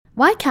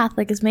Why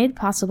Catholic is made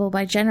possible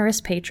by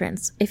generous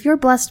patrons. If you're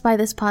blessed by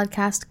this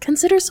podcast,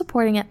 consider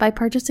supporting it by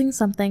purchasing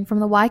something from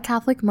the Why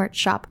Catholic merch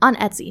shop on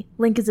Etsy.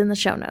 Link is in the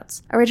show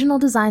notes. Original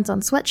designs on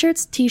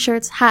sweatshirts,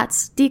 t-shirts,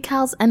 hats,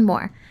 decals, and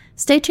more.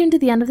 Stay tuned to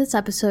the end of this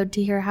episode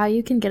to hear how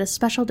you can get a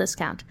special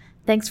discount.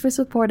 Thanks for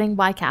supporting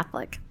Why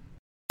Catholic.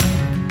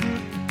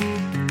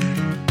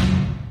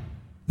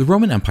 The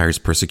Roman Empire's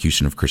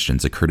persecution of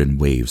Christians occurred in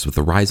waves with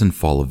the rise and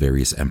fall of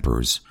various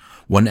emperors.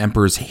 One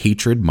emperor's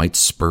hatred might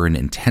spur an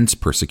intense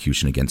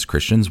persecution against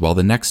Christians, while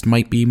the next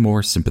might be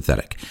more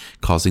sympathetic,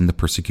 causing the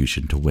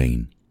persecution to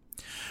wane.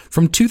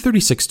 From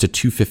 236 to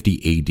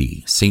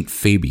 250 AD, St.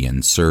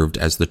 Fabian served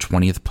as the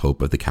 20th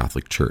Pope of the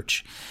Catholic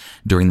Church.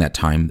 During that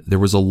time, there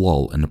was a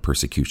lull in the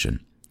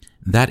persecution.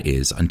 That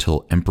is,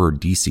 until Emperor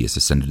Decius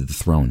ascended to the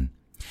throne.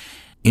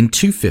 In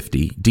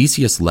 250,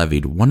 Decius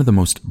levied one of the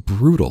most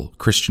brutal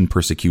Christian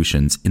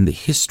persecutions in the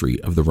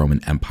history of the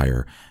Roman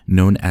Empire,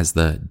 known as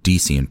the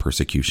Decian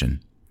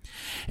persecution.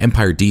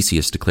 Emperor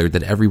Decius declared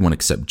that everyone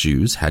except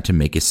Jews had to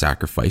make a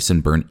sacrifice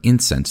and burn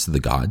incense to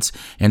the gods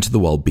and to the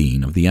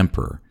well-being of the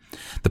emperor.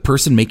 The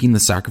person making the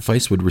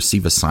sacrifice would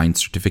receive a signed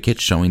certificate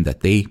showing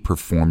that they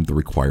performed the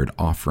required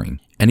offering.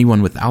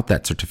 Anyone without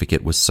that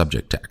certificate was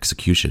subject to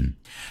execution.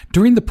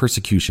 During the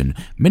persecution,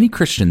 many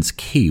Christians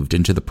caved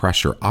into the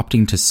pressure,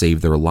 opting to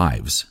save their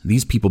lives.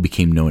 These people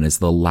became known as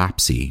the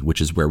lapsi,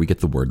 which is where we get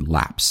the word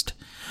lapsed.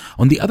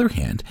 On the other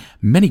hand,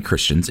 many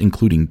Christians,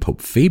 including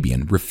Pope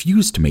Fabian,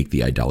 refused to make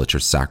the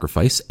idolatrous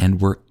sacrifice and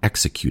were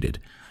executed.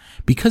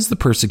 Because the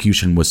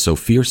persecution was so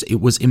fierce, it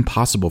was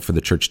impossible for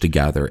the church to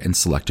gather and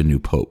select a new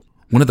pope.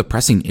 One of the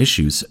pressing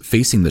issues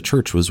facing the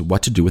church was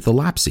what to do with the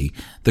lapsi,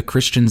 the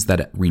Christians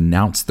that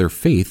renounced their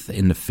faith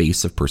in the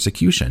face of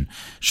persecution.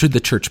 Should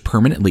the church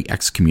permanently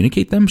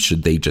excommunicate them?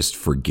 Should they just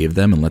forgive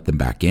them and let them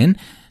back in?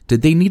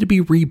 Did they need to be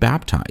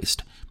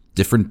rebaptized?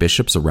 Different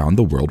bishops around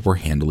the world were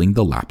handling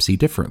the lapsi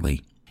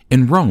differently.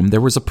 In Rome, there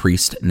was a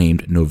priest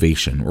named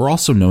Novatian, or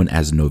also known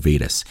as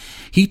Novatus.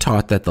 He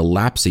taught that the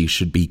lapsi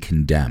should be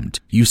condemned.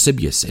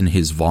 Eusebius, in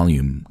his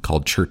volume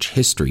called Church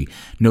History,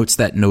 notes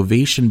that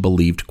Novatian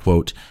believed,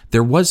 quote,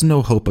 there was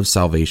no hope of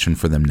salvation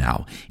for them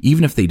now,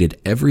 even if they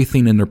did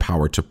everything in their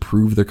power to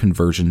prove their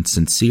conversion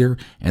sincere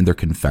and their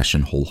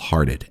confession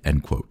wholehearted,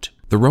 end quote.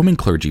 The Roman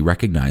clergy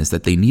recognized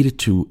that they needed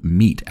to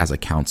meet as a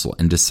council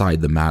and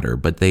decide the matter,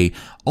 but they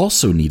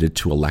also needed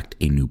to elect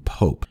a new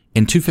pope.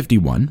 In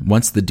 251,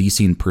 once the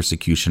Decian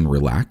persecution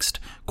relaxed,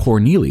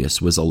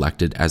 Cornelius was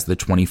elected as the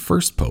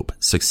 21st pope,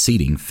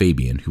 succeeding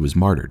Fabian, who was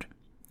martyred.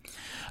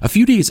 A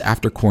few days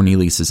after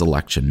Cornelius'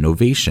 election,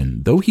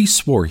 Novatian, though he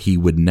swore he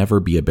would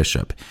never be a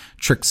bishop,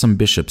 tricked some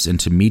bishops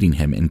into meeting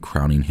him and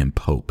crowning him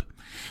pope.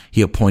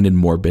 He appointed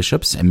more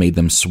bishops and made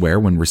them swear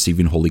when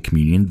receiving Holy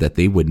Communion that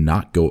they would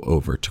not go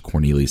over to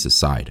Cornelius'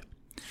 side.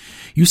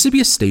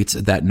 Eusebius states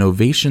that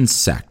Novatian's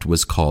sect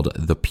was called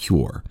the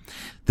Pure.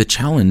 The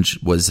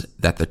challenge was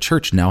that the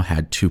church now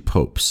had two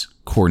popes,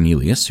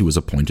 Cornelius, who was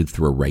appointed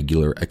through a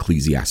regular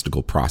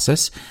ecclesiastical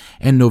process,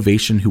 and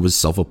Novatian, who was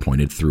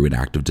self-appointed through an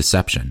act of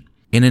deception.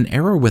 In an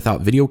era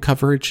without video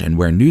coverage and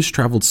where news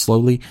traveled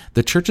slowly,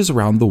 the churches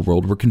around the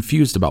world were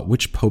confused about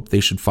which pope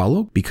they should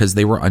follow because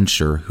they were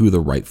unsure who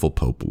the rightful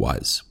pope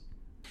was.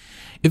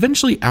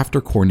 Eventually,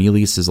 after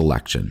Cornelius'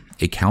 election,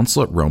 a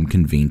council at Rome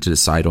convened to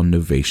decide on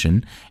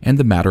Novatian and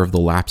the matter of the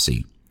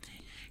lapsi.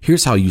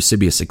 Here's how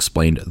Eusebius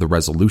explained the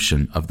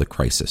resolution of the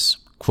crisis.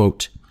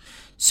 Quote,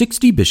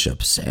 60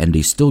 bishops and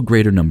a still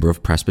greater number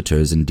of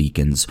presbyters and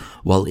deacons,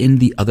 while in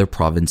the other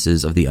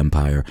provinces of the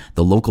empire,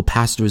 the local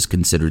pastors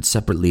considered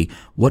separately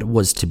what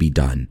was to be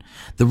done.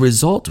 The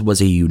result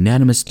was a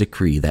unanimous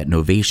decree that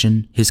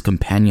Novatian, his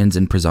companions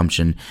in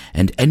presumption,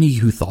 and any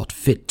who thought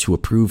fit to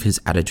approve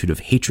his attitude of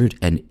hatred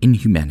and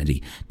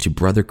inhumanity to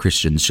brother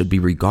Christians should be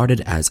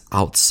regarded as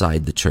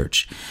outside the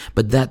church,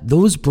 but that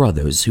those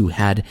brothers who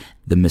had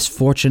the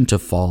misfortune to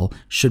fall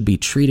should be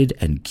treated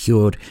and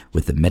cured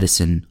with the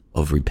medicine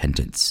of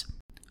repentance.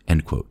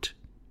 End quote.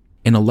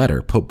 In a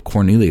letter, Pope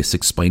Cornelius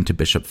explained to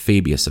Bishop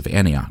Fabius of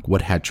Antioch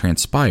what had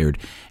transpired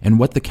and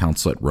what the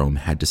council at Rome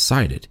had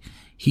decided.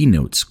 He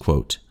notes,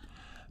 quote,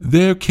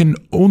 there can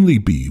only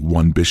be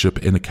one bishop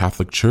in a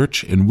Catholic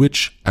church in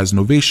which, as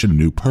Novatian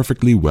knew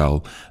perfectly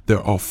well, there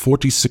are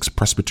 46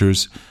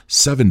 presbyters,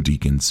 7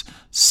 deacons,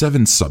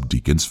 7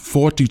 subdeacons,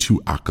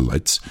 42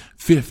 acolytes,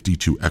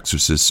 52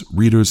 exorcists,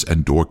 readers,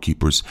 and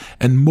doorkeepers,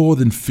 and more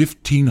than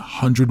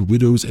 1,500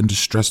 widows and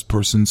distressed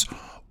persons.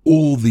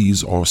 All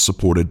these are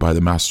supported by the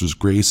Master's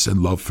grace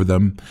and love for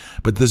them,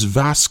 but this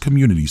vast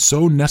community,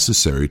 so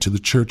necessary to the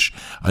Church,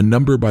 a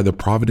number by the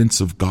providence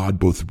of God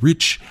both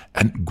rich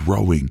and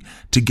growing,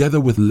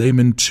 together with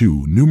laymen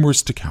too,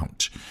 numerous to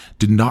count,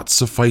 did not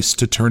suffice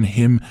to turn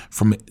him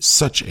from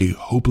such a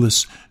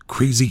hopeless,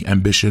 crazy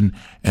ambition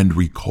and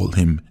recall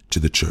him to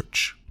the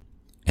Church.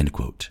 End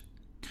quote.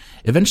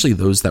 Eventually,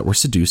 those that were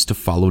seduced to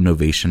follow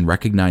Novatian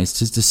recognized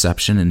his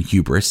deception and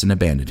hubris and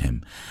abandoned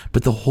him,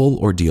 but the whole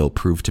ordeal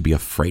proved to be a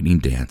frightening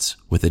dance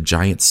with a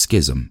giant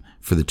schism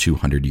for the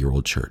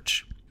 200-year-old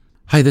church.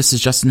 Hi, this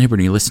is Justin Hibbert,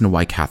 and you listen to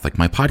Why Catholic,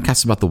 my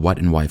podcast about the what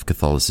and why of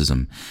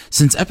Catholicism.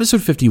 Since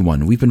episode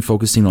 51, we've been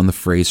focusing on the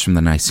phrase from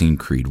the Nicene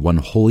Creed, one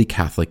holy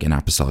Catholic and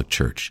Apostolic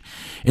Church.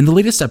 In the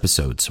latest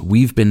episodes,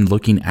 we've been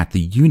looking at the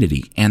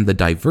unity and the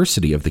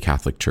diversity of the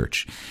Catholic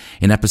Church.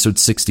 In episode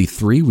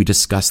 63, we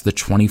discussed the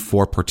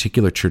 24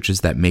 particular churches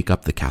that make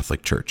up the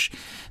Catholic Church.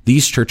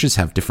 These churches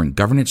have different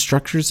governance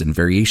structures and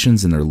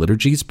variations in their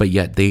liturgies, but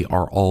yet they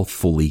are all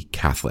fully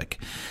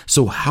Catholic.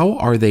 So how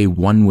are they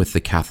one with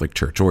the Catholic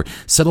Church? Or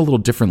said a little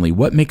differently,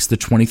 what makes the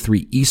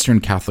 23 Eastern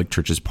Catholic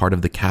churches part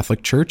of the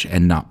Catholic Church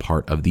and not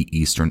part of the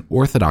Eastern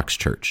Orthodox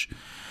Church?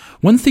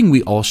 One thing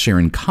we all share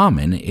in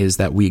common is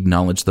that we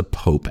acknowledge the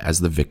Pope as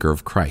the Vicar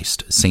of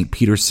Christ, St.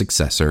 Peter's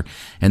successor,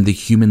 and the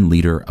human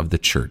leader of the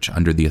Church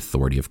under the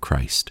authority of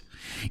Christ.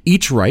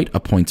 Each rite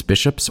appoints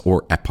bishops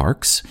or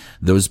eparchs.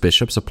 Those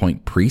bishops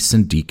appoint priests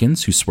and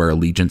deacons who swear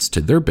allegiance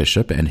to their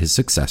bishop and his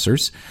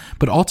successors,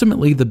 but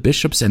ultimately the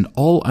bishops and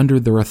all under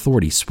their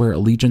authority swear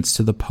allegiance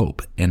to the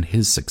Pope and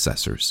his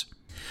successors.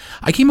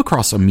 I came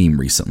across a meme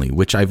recently,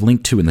 which I've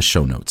linked to in the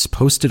show notes,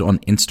 posted on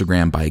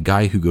Instagram by a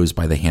guy who goes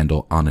by the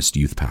handle Honest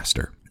Youth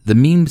Pastor. The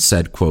meme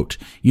said, quote,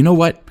 "You know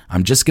what?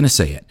 I'm just going to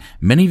say it.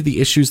 Many of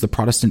the issues the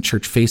Protestant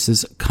church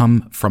faces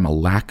come from a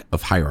lack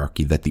of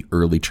hierarchy that the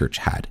early church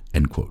had,"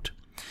 end quote.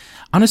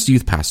 Honest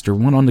Youth Pastor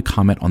went on to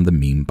comment on the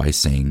meme by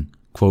saying,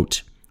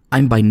 quote,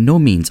 "I'm by no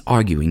means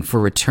arguing for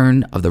a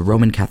return of the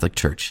Roman Catholic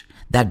Church.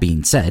 That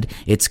being said,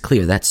 it's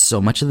clear that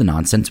so much of the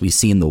nonsense we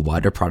see in the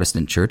wider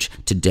Protestant church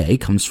today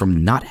comes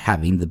from not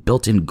having the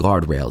built-in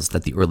guardrails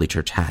that the early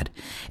church had.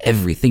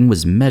 Everything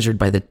was measured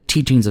by the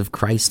teachings of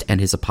Christ and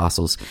his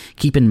apostles.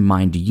 Keep in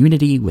mind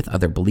unity with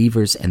other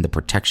believers and the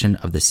protection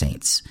of the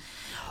saints.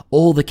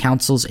 All the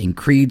councils and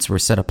creeds were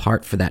set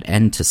apart for that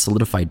end to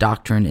solidify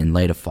doctrine in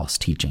light of false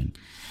teaching.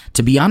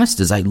 To be honest,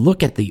 as I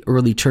look at the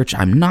early church,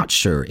 I'm not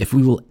sure if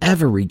we will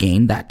ever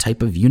regain that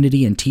type of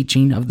unity and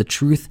teaching of the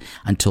truth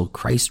until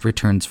Christ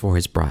returns for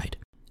his bride."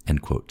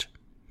 End quote.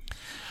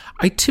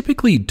 I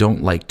typically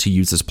don't like to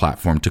use this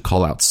platform to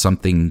call out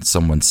something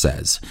someone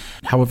says.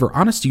 However,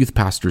 Honest Youth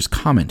Pastor's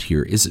comment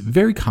here is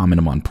very common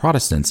among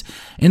Protestants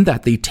in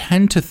that they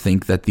tend to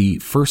think that the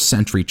first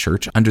century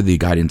church, under the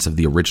guidance of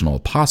the original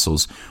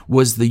apostles,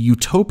 was the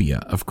utopia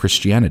of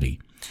Christianity.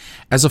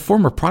 As a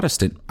former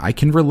Protestant, I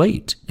can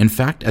relate. In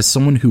fact, as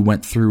someone who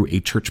went through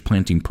a church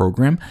planting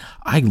program,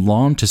 I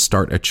longed to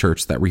start a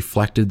church that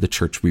reflected the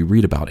church we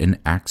read about in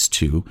Acts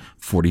 2,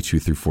 42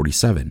 through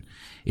 47.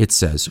 It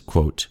says,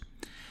 quote,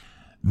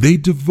 "They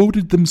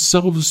devoted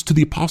themselves to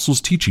the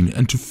apostles' teaching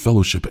and to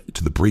fellowship,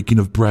 to the breaking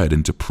of bread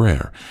and to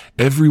prayer.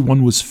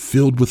 Everyone was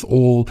filled with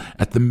awe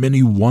at the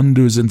many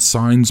wonders and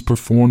signs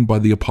performed by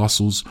the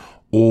apostles.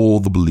 All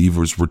the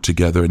believers were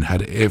together and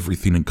had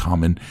everything in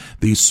common.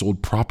 They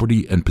sold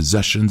property and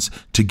possessions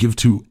to give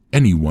to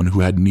anyone who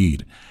had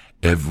need.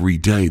 Every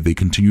day they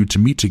continued to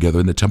meet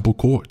together in the temple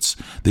courts.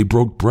 They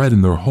broke bread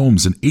in their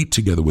homes and ate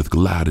together with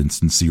glad and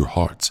sincere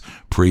hearts,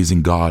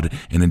 praising God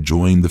and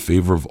enjoying the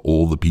favor of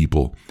all the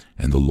people.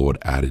 And the Lord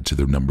added to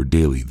their number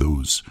daily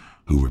those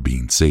who were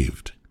being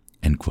saved."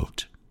 End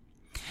quote.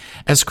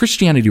 As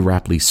Christianity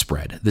rapidly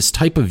spread, this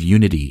type of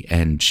unity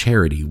and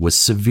charity was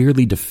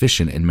severely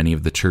deficient in many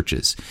of the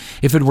churches.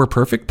 If it were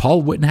perfect,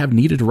 Paul wouldn't have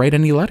needed to write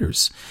any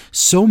letters.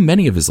 So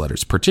many of his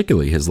letters,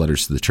 particularly his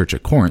letters to the church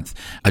at Corinth,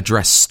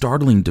 address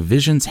startling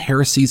divisions,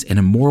 heresies, and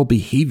immoral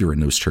behavior in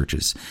those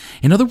churches.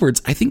 In other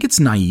words, I think it's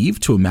naive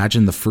to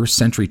imagine the first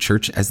century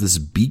church as this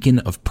beacon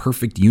of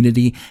perfect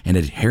unity and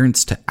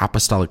adherence to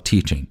apostolic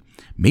teaching.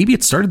 Maybe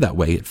it started that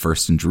way at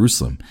first in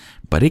Jerusalem,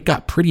 but it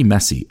got pretty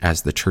messy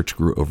as the church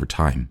grew over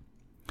time.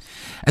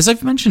 As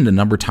I've mentioned a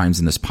number of times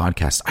in this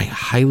podcast, I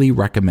highly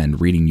recommend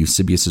reading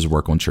Eusebius's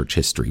work on church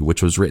history,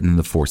 which was written in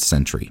the 4th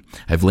century.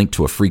 I've linked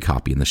to a free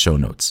copy in the show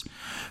notes.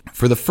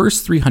 For the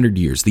first 300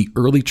 years, the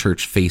early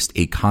church faced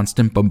a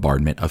constant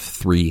bombardment of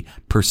 3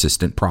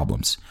 persistent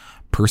problems: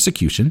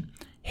 persecution,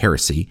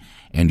 heresy,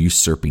 and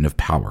usurping of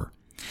power.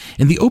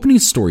 In the opening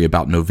story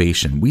about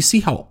Novatian, we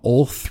see how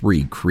all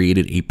 3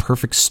 created a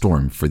perfect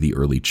storm for the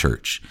early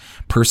church.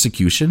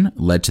 Persecution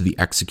led to the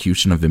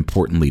execution of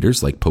important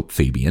leaders like Pope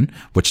Fabian,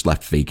 which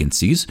left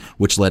vacancies,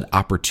 which led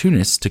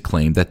opportunists to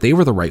claim that they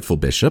were the rightful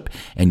bishop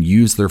and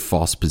use their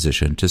false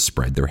position to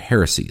spread their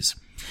heresies.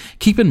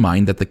 Keep in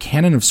mind that the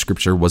canon of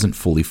Scripture wasn't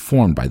fully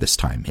formed by this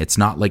time. It's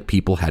not like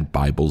people had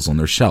Bibles on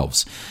their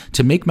shelves.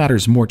 To make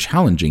matters more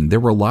challenging, there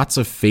were lots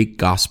of fake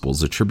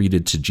gospels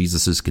attributed to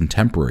Jesus'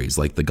 contemporaries,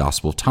 like the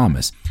Gospel of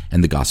Thomas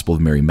and the Gospel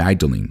of Mary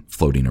Magdalene,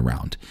 floating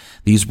around.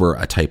 These were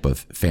a type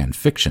of fan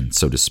fiction,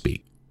 so to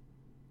speak.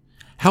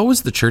 How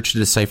was the church to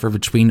decipher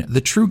between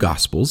the true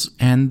gospels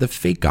and the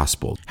fake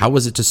gospel? How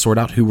was it to sort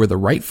out who were the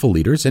rightful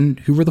leaders and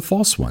who were the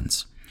false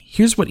ones?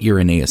 Here's what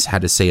Irenaeus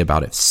had to say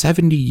about it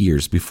 70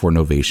 years before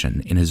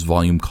Novatian in his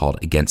volume called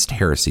Against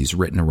Heresies,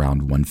 written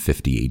around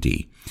 150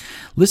 AD.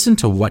 Listen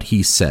to what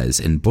he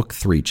says in Book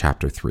 3,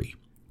 Chapter 3.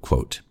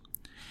 Quote,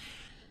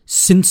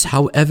 Since,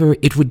 however,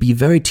 it would be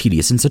very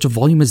tedious in such a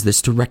volume as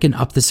this to reckon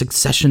up the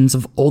successions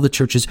of all the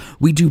churches,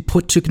 we do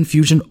put to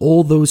confusion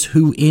all those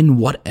who in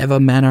whatever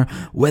manner,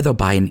 whether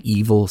by an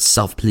evil,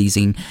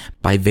 self-pleasing,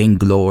 by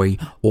vainglory,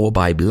 or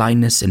by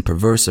blindness and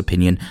perverse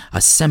opinion,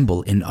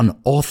 assemble in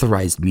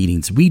unauthorized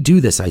meetings. We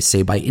do this, I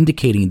say, by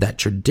indicating that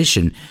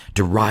tradition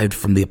derived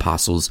from the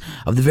apostles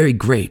of the very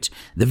great,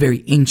 the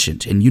very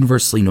ancient and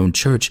universally known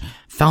church,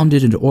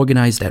 founded and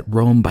organized at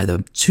Rome by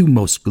the two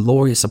most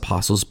glorious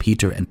apostles,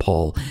 Peter and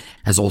Paul,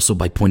 as also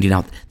by pointing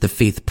out the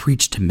faith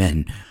preached to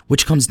men,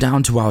 which comes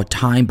down to our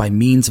time by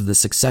means of the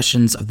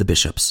successions of the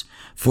bishops.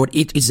 For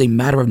it is a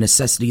matter of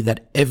necessity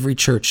that every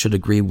church should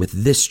agree with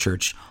this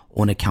church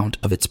on account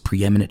of its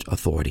preeminent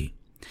authority.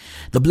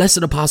 The blessed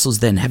apostles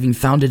then, having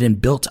founded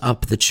and built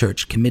up the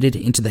church, committed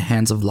into the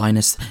hands of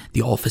Linus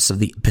the office of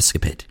the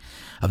episcopate.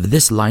 Of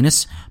this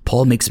Linus,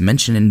 Paul makes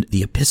mention in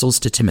the epistles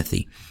to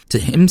Timothy. To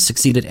him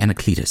succeeded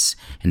Anacletus,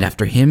 and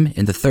after him,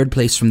 in the third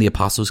place from the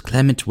apostles,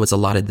 Clement was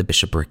allotted the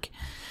bishopric.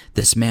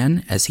 This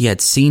man, as he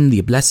had seen the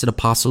blessed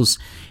apostles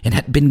and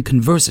had been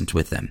conversant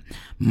with them,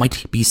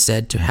 might be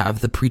said to have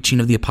the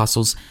preaching of the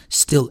apostles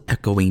still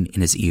echoing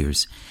in his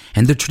ears,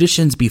 and the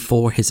traditions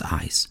before his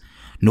eyes.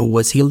 Nor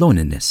was he alone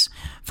in this,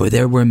 for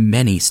there were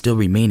many still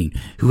remaining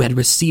who had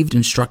received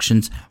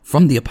instructions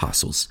from the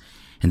apostles.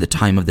 In the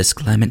time of this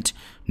Clement,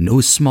 no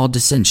small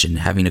dissension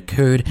having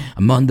occurred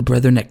among the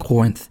brethren at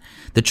Corinth,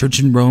 the church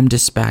in Rome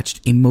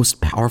dispatched a most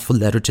powerful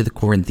letter to the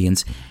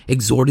Corinthians,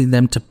 exhorting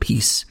them to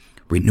peace,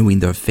 renewing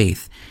their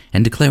faith,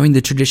 and declaring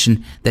the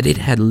tradition that it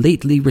had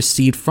lately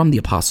received from the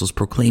apostles,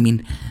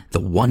 proclaiming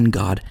the one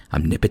God,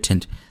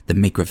 omnipotent, the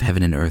maker of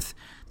heaven and earth,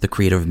 the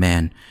creator of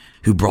man,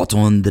 who brought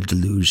on the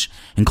deluge,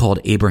 and called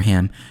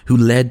Abraham, who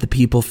led the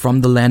people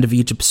from the land of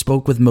Egypt,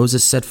 spoke with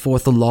Moses, set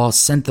forth the law,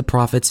 sent the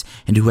prophets,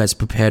 and who has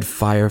prepared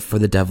fire for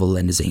the devil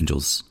and his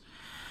angels.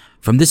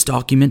 From this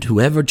document,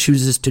 whoever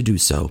chooses to do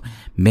so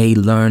may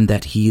learn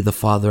that he, the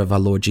Father of our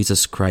Lord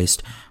Jesus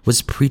Christ,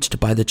 was preached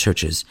by the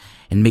churches,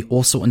 and may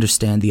also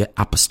understand the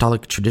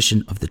apostolic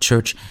tradition of the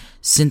church,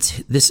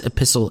 since this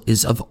epistle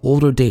is of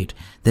older date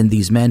than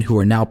these men who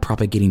are now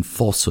propagating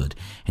falsehood,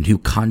 and who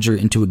conjure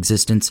into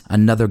existence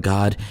another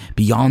God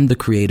beyond the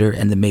Creator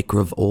and the Maker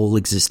of all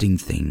existing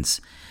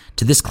things.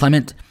 To this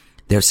Clement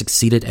there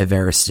succeeded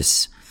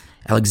Evaristus.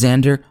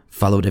 Alexander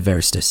followed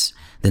Evaristus.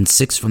 Then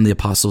 6 from the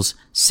apostles,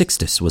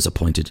 Sixtus was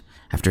appointed.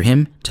 After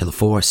him,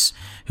 Telephorus,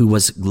 who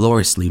was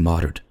gloriously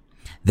martyred.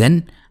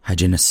 Then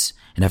Hyginus,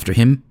 and after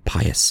him,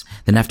 Pius.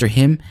 Then after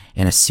him,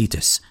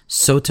 Anicetus.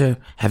 Soter,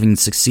 having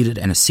succeeded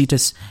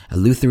Anicetus,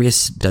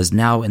 Eleutherius does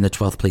now in the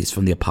 12th place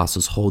from the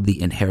apostles hold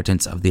the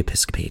inheritance of the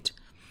episcopate.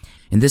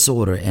 In this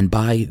order, and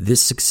by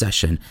this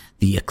succession,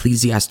 the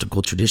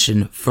ecclesiastical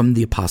tradition from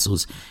the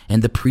apostles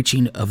and the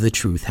preaching of the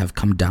truth have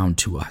come down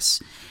to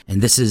us.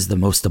 And this is the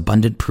most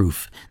abundant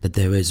proof that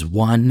there is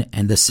one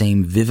and the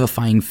same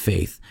vivifying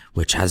faith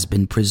which has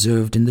been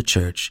preserved in the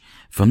church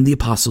from the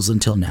apostles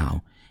until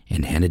now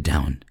and handed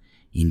down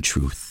in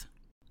truth.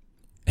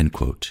 End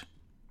quote.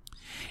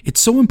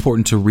 It's so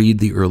important to read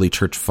the early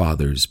church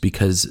fathers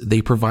because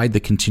they provide the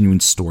continuing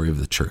story of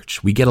the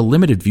church. We get a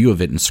limited view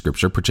of it in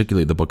scripture,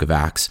 particularly the book of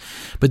Acts,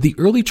 but the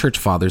early church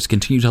fathers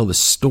continue to tell the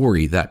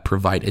story that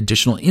provide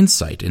additional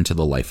insight into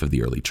the life of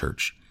the early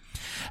church.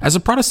 As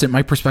a Protestant,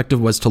 my perspective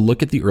was to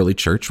look at the early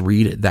church,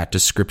 read that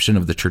description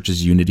of the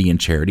church's unity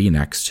and charity in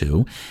Acts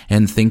 2,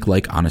 and think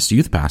like honest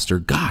youth pastor,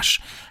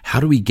 gosh, how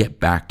do we get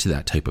back to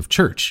that type of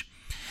church?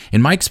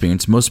 In my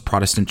experience, most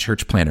Protestant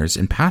church planners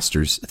and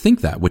pastors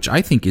think that, which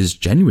I think is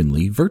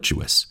genuinely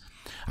virtuous.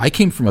 I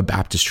came from a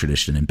Baptist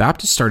tradition, and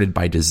Baptists started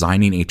by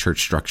designing a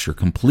church structure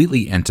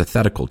completely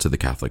antithetical to the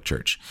Catholic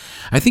Church.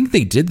 I think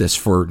they did this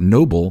for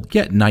noble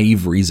yet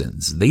naive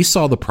reasons. They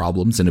saw the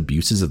problems and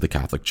abuses of the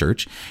Catholic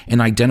Church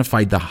and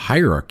identified the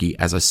hierarchy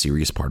as a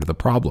serious part of the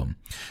problem.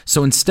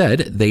 So instead,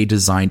 they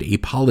designed a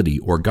polity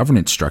or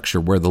governance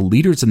structure where the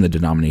leaders in the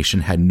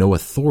denomination had no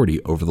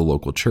authority over the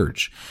local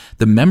church.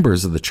 The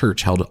members of the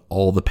church held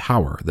all the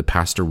power. The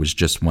pastor was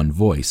just one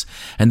voice,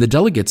 and the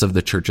delegates of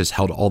the churches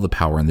held all the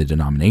power in the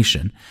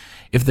denomination.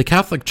 If the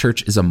Catholic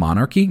Church is a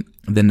monarchy,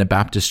 then the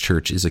Baptist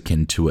Church is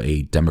akin to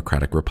a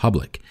democratic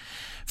republic.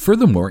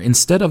 Furthermore,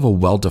 instead of a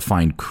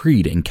well-defined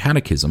creed and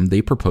catechism,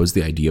 they proposed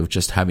the idea of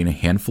just having a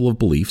handful of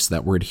beliefs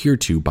that were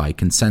adhered to by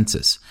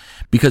consensus.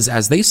 Because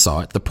as they saw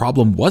it, the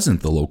problem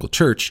wasn't the local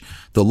church.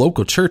 The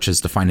local church,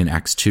 as defined in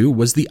Acts 2,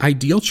 was the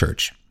ideal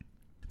church.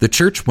 The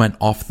church went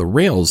off the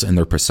rails in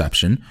their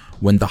perception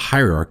when the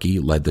hierarchy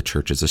led the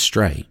churches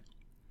astray.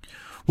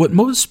 What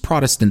most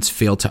Protestants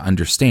fail to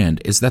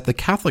understand is that the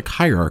Catholic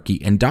hierarchy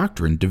and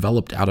doctrine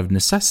developed out of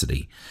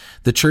necessity.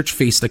 The church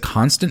faced a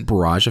constant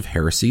barrage of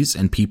heresies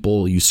and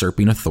people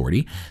usurping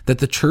authority that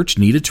the church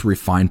needed to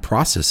refine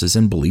processes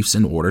and beliefs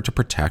in order to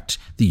protect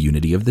the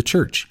unity of the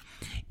church.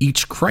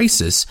 Each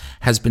crisis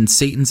has been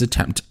Satan's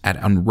attempt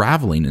at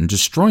unraveling and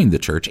destroying the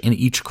church, and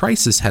each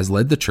crisis has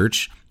led the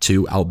church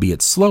to,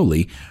 albeit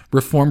slowly,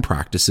 reform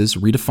practices,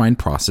 redefine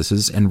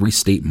processes, and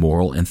restate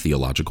moral and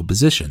theological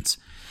positions.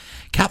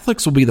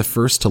 Catholics will be the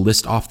first to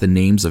list off the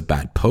names of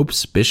bad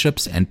popes,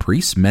 bishops, and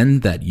priests, men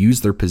that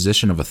use their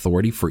position of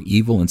authority for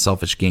evil and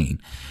selfish gain.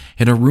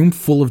 In a room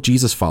full of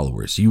Jesus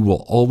followers, you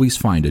will always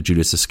find a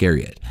Judas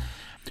Iscariot.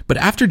 But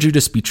after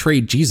Judas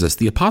betrayed Jesus,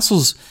 the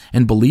apostles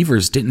and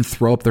believers didn't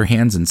throw up their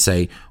hands and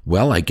say,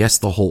 well, I guess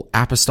the whole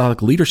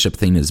apostolic leadership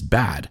thing is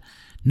bad.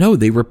 No,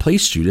 they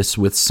replaced Judas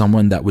with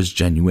someone that was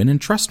genuine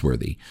and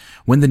trustworthy.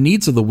 When the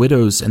needs of the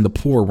widows and the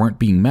poor weren't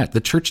being met,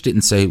 the church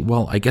didn't say,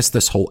 well, I guess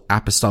this whole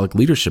apostolic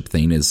leadership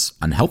thing is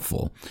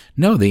unhelpful.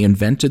 No, they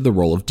invented the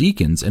role of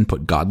deacons and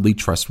put godly,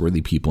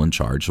 trustworthy people in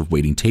charge of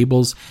waiting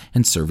tables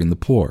and serving the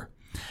poor.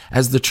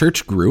 As the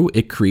church grew,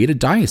 it created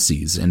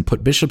dioceses and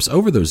put bishops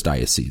over those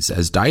dioceses.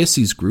 As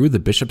dioceses grew, the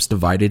bishops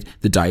divided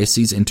the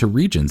diocese into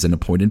regions and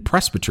appointed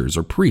presbyters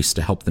or priests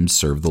to help them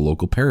serve the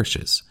local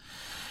parishes.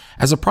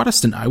 As a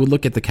Protestant, I would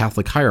look at the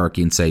Catholic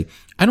hierarchy and say,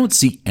 I don't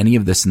see any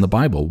of this in the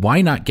Bible.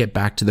 Why not get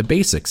back to the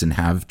basics and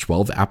have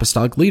 12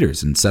 apostolic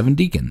leaders and 7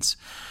 deacons?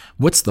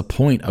 What's the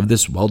point of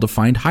this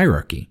well-defined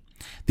hierarchy?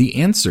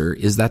 The answer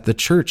is that the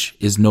church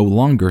is no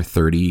longer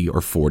 30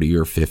 or 40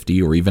 or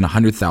 50 or even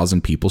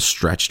 100,000 people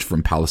stretched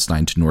from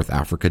Palestine to North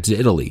Africa to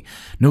Italy.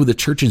 No, the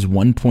church is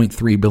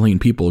 1.3 billion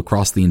people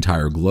across the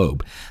entire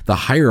globe. The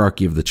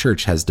hierarchy of the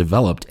church has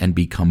developed and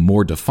become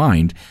more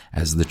defined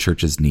as the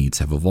church's needs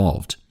have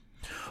evolved.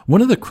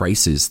 One of the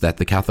crises that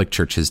the Catholic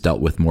Church has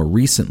dealt with more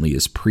recently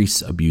is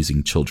priests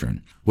abusing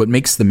children. What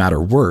makes the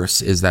matter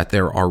worse is that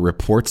there are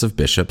reports of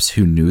bishops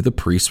who knew the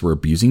priests were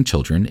abusing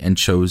children and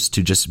chose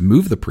to just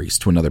move the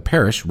priest to another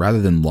parish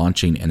rather than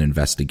launching an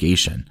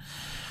investigation.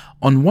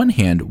 On one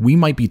hand, we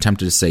might be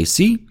tempted to say,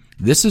 see,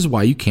 this is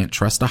why you can't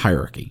trust a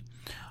hierarchy.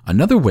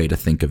 Another way to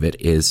think of it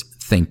is,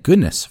 thank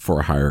goodness for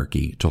a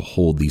hierarchy to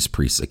hold these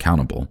priests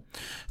accountable.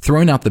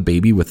 Throwing out the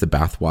baby with the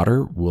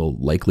bathwater will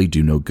likely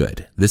do no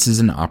good. This is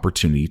an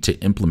opportunity to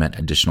implement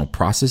additional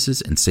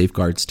processes and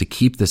safeguards to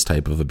keep this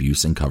type of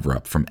abuse and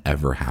cover-up from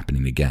ever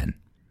happening again.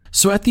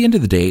 So at the end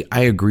of the day,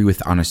 I agree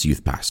with Honest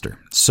Youth Pastor.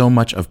 So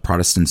much of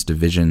Protestants'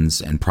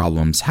 divisions and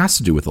problems has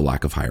to do with a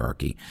lack of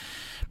hierarchy.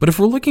 But if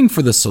we're looking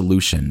for the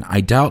solution, I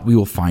doubt we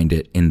will find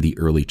it in the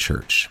early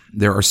church.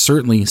 There are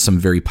certainly some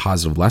very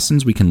positive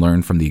lessons we can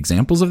learn from the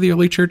examples of the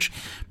early church,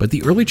 but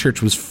the early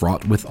church was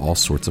fraught with all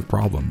sorts of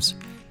problems.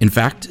 In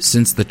fact,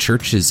 since the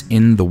church is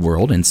in the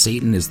world and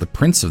Satan is the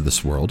prince of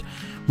this world,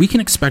 we can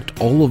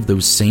expect all of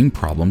those same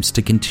problems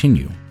to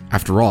continue.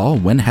 After all,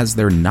 when has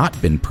there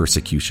not been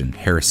persecution,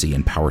 heresy,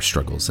 and power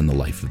struggles in the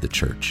life of the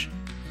church?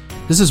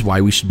 This is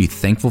why we should be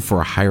thankful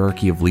for a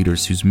hierarchy of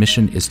leaders whose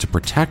mission is to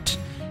protect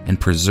and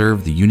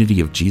preserve the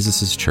unity of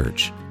Jesus'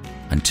 church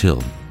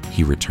until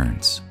he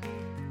returns.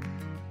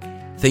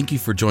 Thank you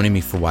for joining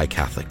me for Why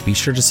Catholic. Be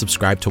sure to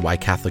subscribe to Why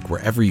Catholic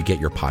wherever you get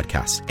your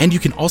podcasts. And you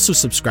can also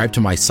subscribe to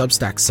my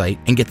Substack site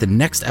and get the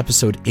next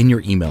episode in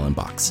your email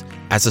inbox.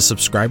 As a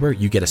subscriber,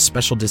 you get a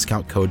special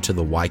discount code to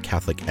the Why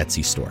Catholic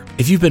Etsy store.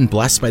 If you've been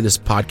blessed by this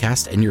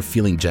podcast and you're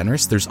feeling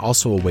generous, there's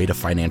also a way to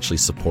financially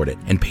support it,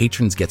 and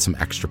patrons get some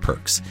extra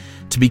perks.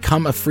 To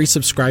become a free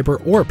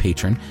subscriber or a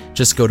patron,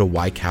 just go to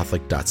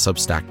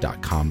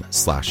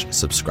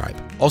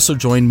whycatholic.substack.com/subscribe. Also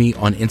join me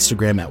on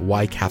Instagram at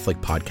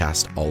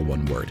whycatholicpodcast, all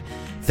one word.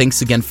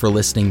 Thanks again for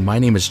listening. My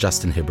name is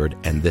Justin Hibbard,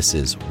 and this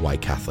is Why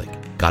Catholic.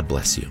 God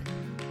bless you.